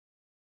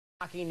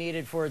Hockey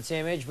needed for its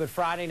image, but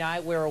Friday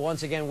night we were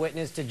once again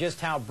witness to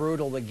just how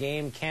brutal the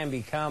game can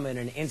become in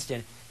an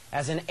instant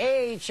as an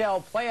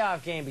AHL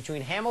playoff game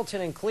between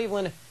Hamilton and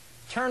Cleveland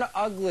turned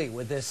ugly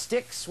with this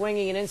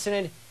stick-swinging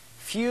incident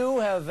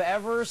few have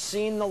ever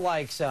seen the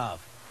likes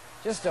of.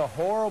 Just a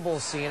horrible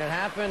scene. It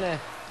happened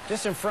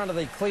just in front of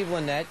the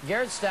Cleveland net.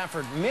 Garrett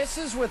Stafford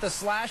misses with a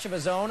slash of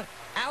his own.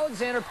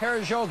 Alexander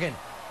Perezhogin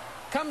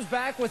comes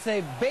back with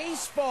a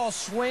baseball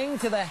swing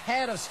to the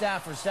head of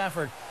Stafford.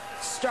 Stafford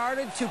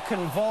started to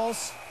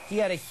convulse. He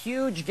had a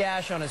huge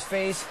gash on his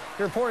face.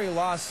 He reportedly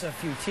lost a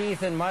few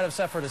teeth and might have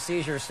suffered a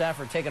seizure.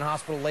 Stafford taken to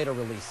hospital, later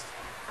released.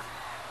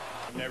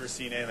 I've never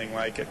seen anything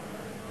like it,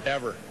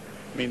 ever.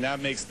 I mean, that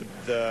makes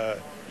the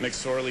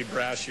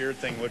McSorley-Brashear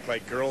thing look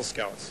like Girl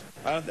Scouts.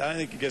 I don't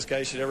think this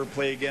guy should ever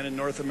play again in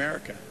North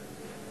America.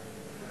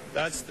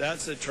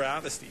 That's a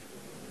travesty.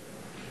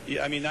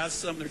 I mean, that's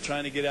something they're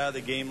trying to get out of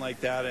the game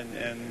like that,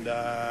 and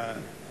I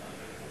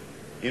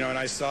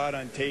saw it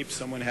on tape.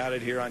 Someone had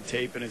it here on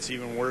tape, and it's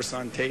even worse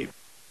on tape.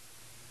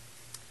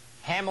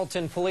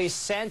 Hamilton police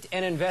sent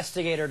an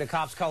investigator to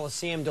Cops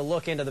Coliseum to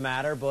look into the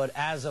matter, but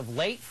as of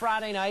late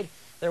Friday night,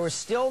 there was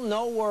still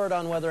no word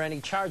on whether any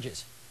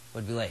charges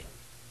would be laid.